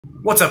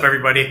What's up,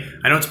 everybody?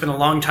 I know it's been a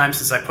long time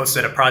since I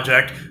posted a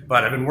project,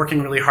 but I've been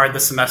working really hard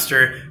this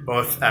semester,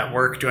 both at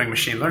work doing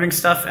machine learning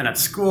stuff and at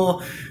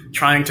school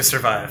trying to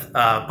survive.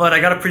 But I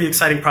got a pretty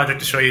exciting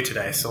project to show you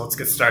today, so let's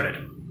get started.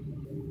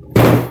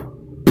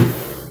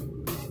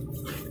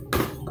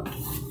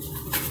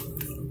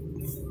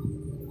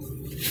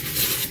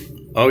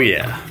 Oh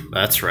yeah,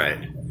 that's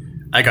right.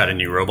 I got a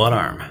new robot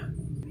arm.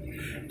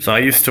 So I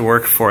used to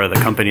work for the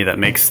company that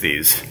makes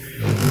these,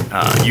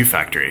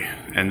 U-Factory,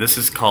 and this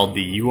is called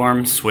the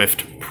U-Arm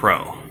Swift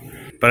Pro.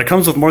 But it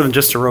comes with more than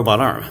just a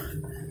robot arm.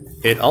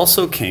 It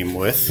also came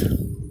with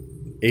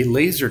a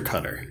laser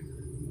cutter.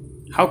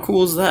 How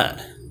cool is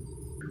that?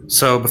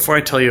 So before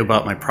I tell you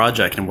about my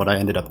project and what I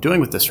ended up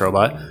doing with this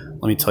robot,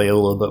 let me tell you a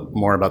little bit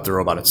more about the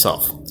robot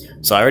itself.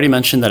 So I already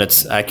mentioned that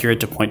it's accurate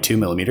to 0.2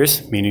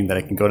 millimeters, meaning that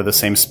it can go to the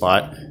same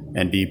spot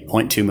and be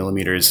 0.2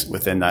 millimeters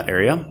within that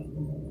area.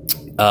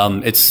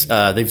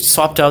 They've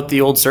swapped out the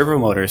old servo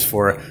motors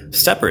for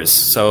steppers,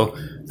 so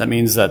that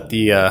means that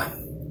the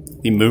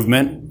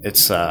movement,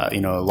 it's a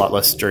lot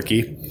less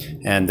jerky,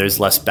 and there's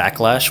less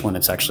backlash when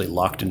it's actually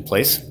locked in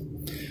place.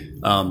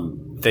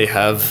 They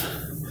have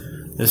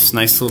this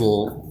nice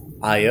little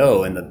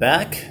I/O in the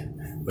back,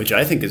 which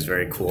I think is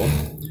very cool.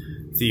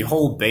 The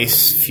whole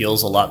base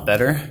feels a lot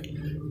better.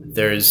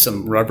 There's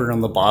some rubber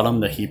on the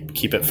bottom to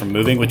keep it from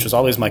moving, which was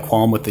always my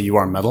qualm with the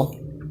UR metal.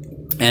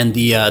 And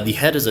the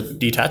head is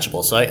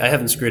detachable, so I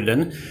haven't screwed it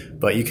in,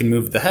 but you can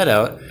move the head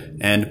out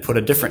and put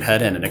a different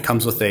head in, and it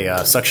comes with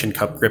a suction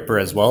cup gripper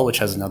as well, which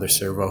has another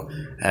servo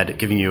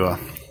giving you a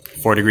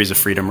 4 degrees of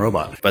freedom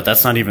robot. But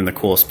that's not even the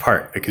coolest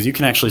part, because you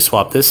can actually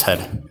swap this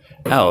head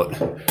out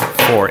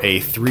for a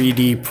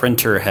 3D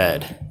printer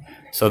head.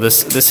 So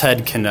this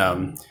head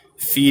can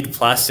feed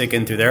plastic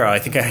in through there. Oh, I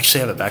think I actually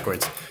have it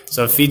backwards.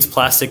 So it feeds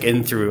plastic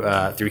in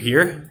through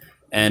here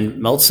and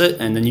melts it,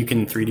 and then you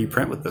can 3D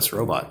print with this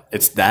robot.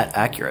 It's that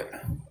accurate.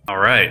 All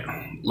right,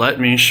 let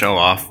me show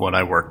off what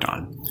I worked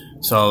on.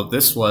 So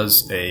this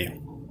was a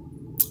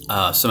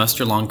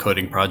semester-long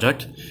coding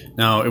project.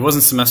 Now, it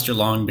wasn't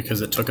semester-long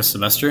because it took a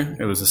semester.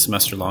 It was a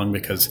semester-long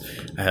because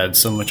I had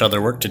so much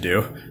other work to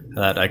do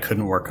that I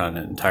couldn't work on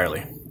it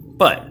entirely.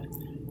 But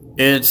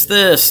it's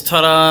this,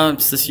 ta-da,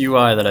 it's this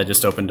UI that I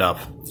just opened up.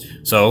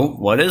 So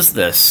what is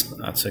this?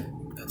 That's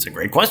a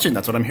great question.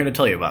 That's what I'm here to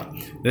tell you about.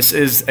 This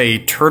is a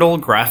Turtle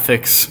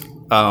Graphics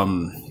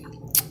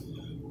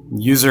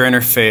user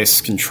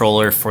interface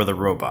controller for the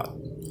robot.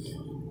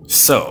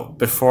 So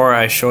before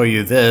I show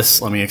you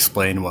this, let me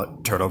explain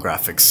what Turtle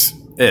Graphics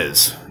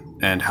is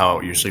and how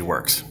it usually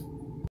works.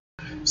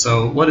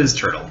 So what is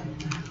Turtle?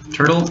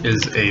 Turtle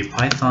is a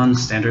Python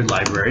standard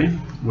library,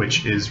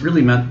 which is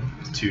really meant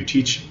to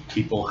teach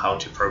people how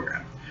to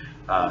program.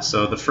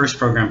 So the first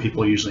program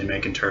people usually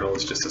make in Turtle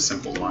is just a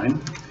simple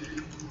line.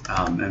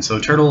 And so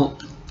Turtle,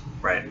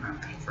 right,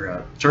 I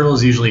forgot. Turtle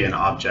is usually an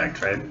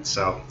object, right?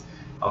 So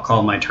I'll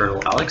call my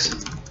turtle Alex.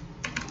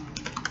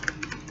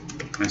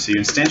 And so you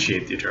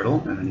instantiate the turtle,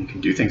 and then you can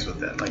do things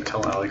with it, like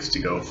tell Alex to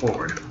go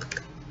forward.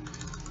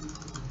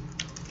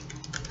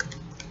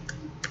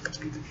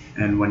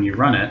 And when you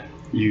run it,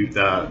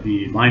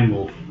 the line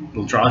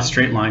will draw a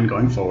straight line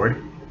going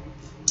forward,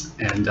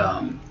 and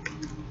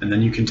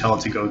then you can tell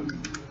it to go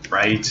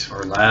right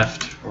or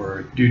left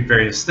or do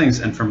various things,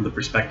 and from the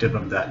perspective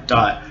of that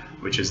dot,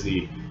 which is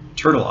the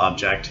turtle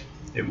object,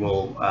 it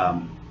will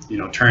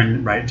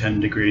turn right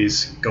 10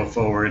 degrees, go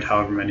forward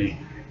however many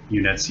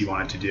units you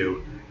want it to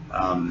do,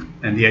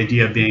 and the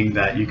idea being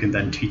that you can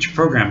then teach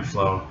program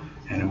flow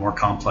in a more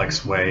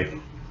complex way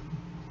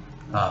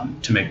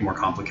to make more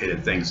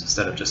complicated things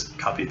instead of just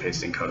copy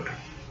pasting code.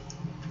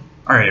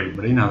 Alright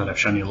everybody, now that I've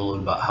shown you a little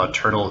bit about how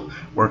Turtle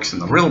works in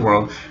the real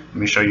world, let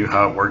me show you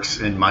how it works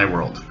in my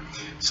world.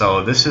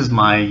 So this is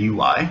my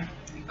UI.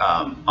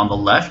 On the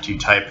left, you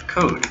type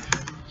code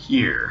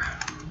here,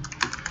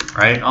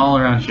 right? All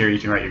around here, you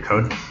can write your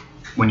code.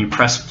 When you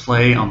press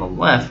play on the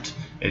left,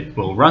 it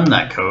will run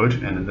that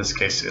code, and in this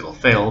case, it'll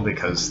fail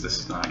because this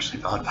is not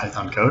actually valid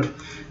Python code,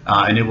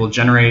 and it will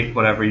generate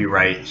whatever you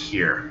write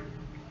here.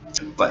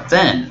 But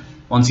then,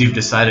 once you've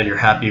decided you're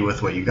happy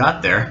with what you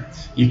got there,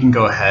 you can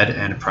go ahead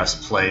and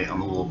press play on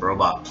the little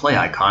robot play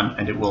icon,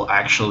 and it will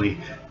actually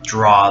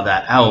draw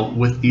that out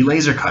with the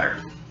laser cutter.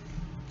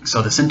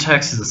 So the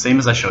syntax is the same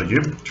as I showed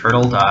you.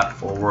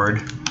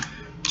 Turtle.forward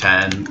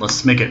 10.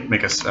 Let's make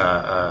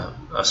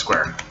a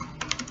square.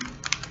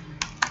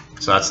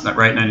 So that's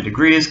right 90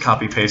 degrees.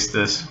 Copy paste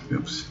this.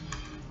 Oops.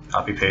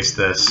 Copy paste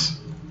this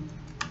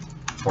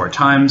 4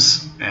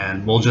 times,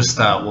 and we'll just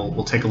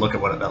we'll take a look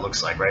at what that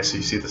looks like, right? So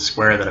you see the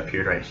square that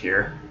appeared right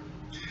here.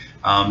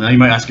 Now you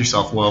might ask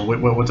yourself, well,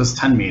 what does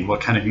 10 mean?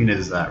 What kind of unit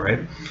is that,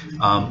 right?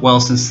 Well,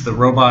 since the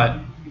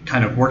robot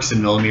kind of works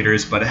in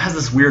millimeters, but it has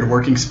this weird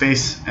working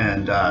space,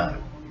 and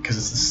because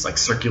it's this like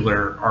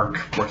circular arc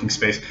working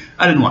space,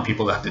 I didn't want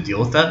people to have to deal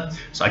with that,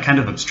 so I kind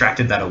of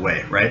abstracted that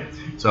away, right?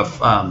 So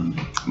if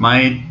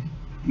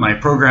my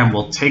program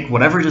will take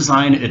whatever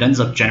design it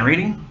ends up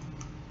generating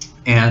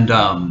and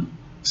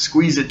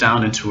squeeze it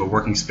down into a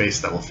working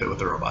space that will fit with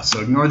the robot. So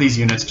ignore these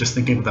units, just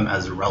think of them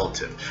as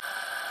relative.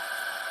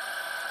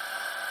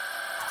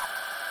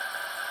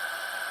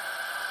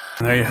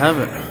 And there you have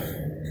it.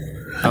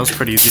 That was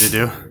pretty easy to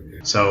do.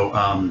 So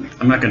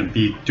I'm not going to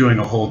be doing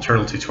a whole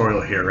turtle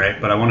tutorial here,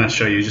 right? But I want to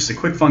show you just a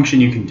quick function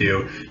you can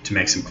do to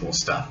make some cool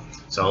stuff.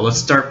 So let's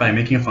start by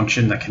making a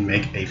function that can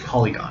make a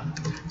polygon.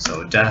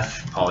 So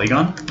def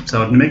polygon.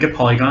 So to make a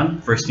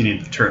polygon, first you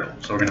need the turtle.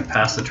 So we're going to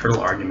pass the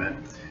turtle argument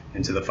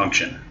into the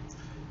function.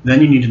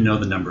 Then you need to know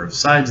the number of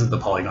sides that the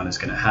polygon is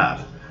going to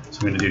have.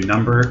 So I'm going to do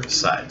number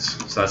sides.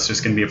 So that's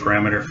just going to be a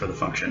parameter for the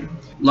function.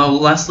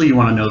 Lastly, you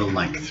want to know the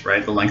length,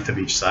 right? The length of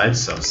each side.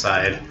 So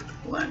side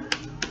len.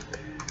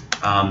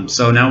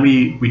 So now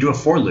we do a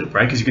for loop,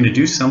 right? Because you're going to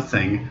do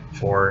something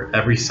for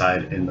every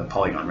side in the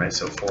polygon, right?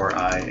 So for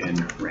I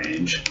in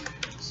range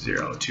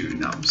 0 to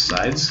num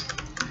sides,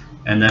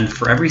 and then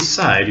for every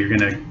side you're going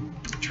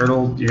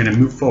to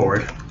move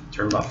forward,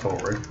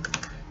 turtle.forward,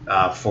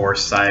 for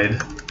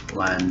side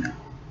len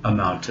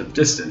amount of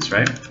distance,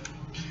 right?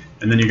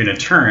 And then you're going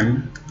to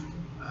turn,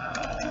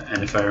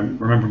 and if I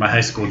remember my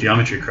high school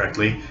geometry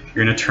correctly,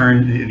 you're going to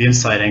turn the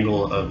inside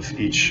angle of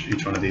each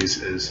one of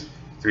these is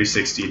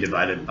 360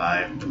 divided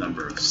by the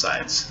number of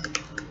sides.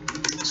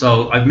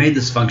 So I've made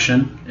this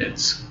function.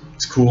 It's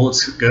cool,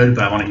 it's good,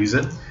 but I want to use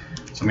it.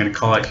 So I'm going to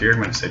call it here. I'm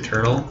going to say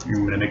turtle. I'm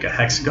going to make a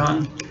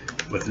hexagon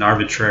with an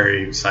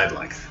arbitrary side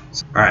length.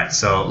 Alright,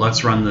 so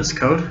let's run this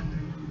code.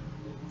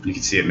 You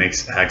can see it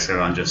makes a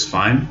hexagon just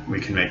fine.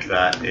 We can make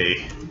that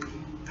a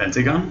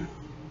pentagon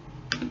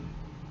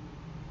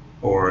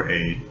or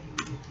a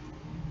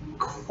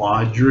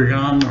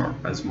quadrigon, or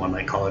as one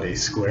might call it, a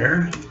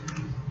square,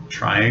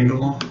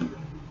 triangle.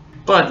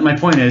 But my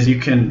point is you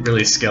can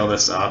really scale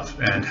this up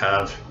and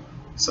have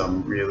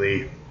some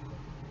really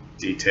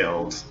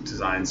detailed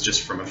designs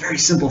just from a very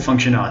simple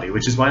functionality,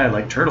 which is why I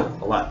like Turtle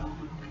a lot.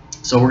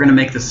 So we're going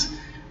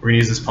to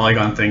use this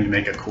polygon thing to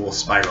make a cool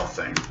spiral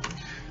thing.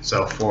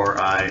 So for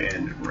I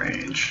in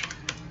range,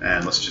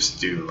 and let's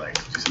just do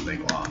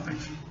something long.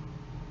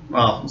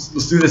 Well,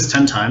 let's do this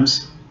 10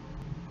 times.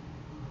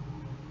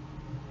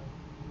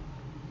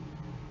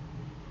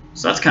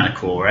 So that's kind of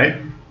cool, right?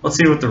 Let's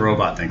see what the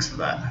robot thinks of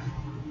that.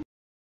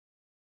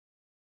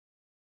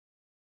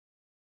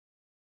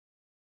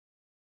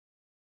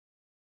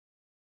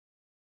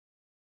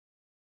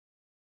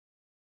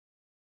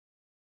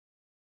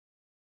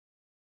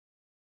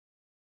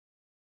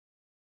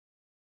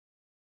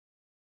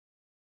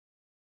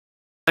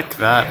 Check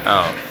that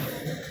out.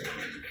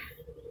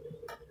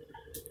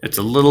 It's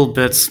a little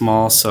bit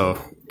small, so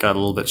got a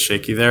little bit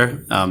shaky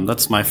there.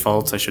 That's my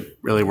fault. I should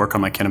really work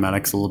on my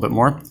kinematics a little bit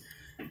more.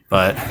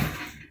 But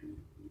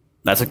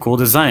that's a cool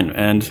design,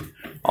 and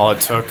all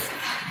it took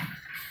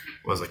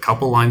was a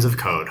couple lines of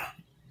code.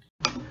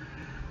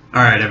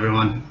 Alright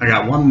everyone, I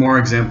got one more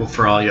example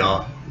for all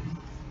y'all.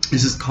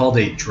 This is called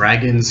a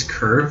dragon's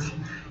curve,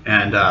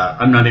 and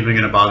I'm not even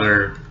going to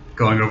bother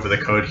going over the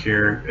code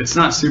here. It's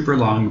not super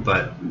long,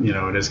 but you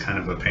know, it is kind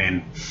of a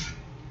pain.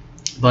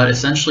 But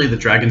essentially the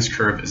dragon's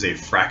curve is a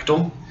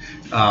fractal,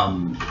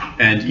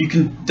 and you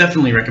can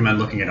definitely recommend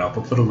looking it up.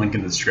 I'll put a link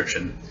in the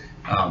description.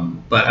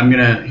 But I'm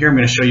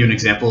gonna show you an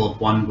example of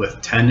one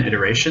with 10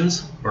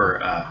 iterations,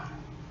 or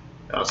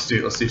let's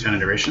do 10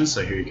 iterations.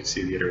 So here you can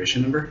see the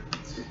iteration number,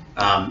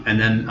 and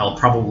then I'll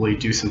probably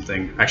do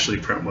something, actually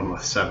print one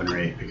with 7 or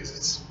 8 because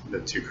it's a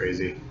bit too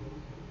crazy.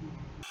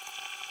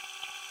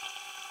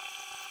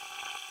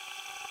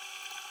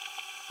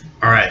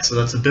 All right, so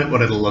that's a bit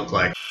what it'll look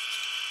like.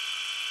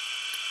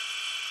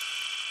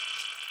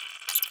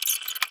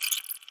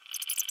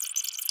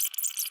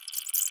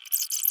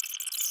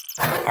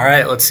 All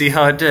right, let's see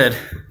how it did.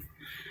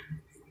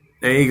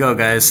 There you go,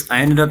 guys.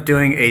 I ended up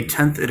doing a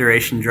 10th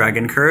iteration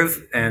dragon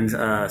curve, and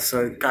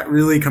so it got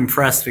really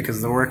compressed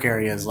because the work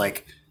area is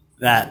like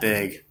that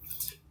big.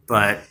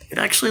 But it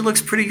actually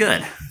looks pretty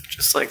good,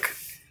 just like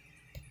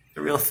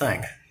the real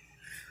thing.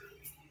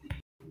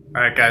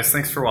 All right, guys,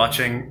 thanks for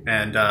watching,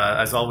 and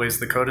as always,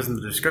 the code is in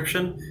the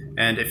description,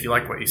 and if you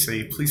like what you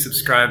see, please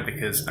subscribe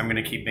because I'm going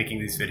to keep making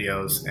these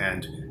videos,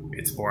 and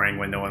it's boring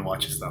when no one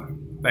watches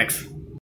them. Thanks.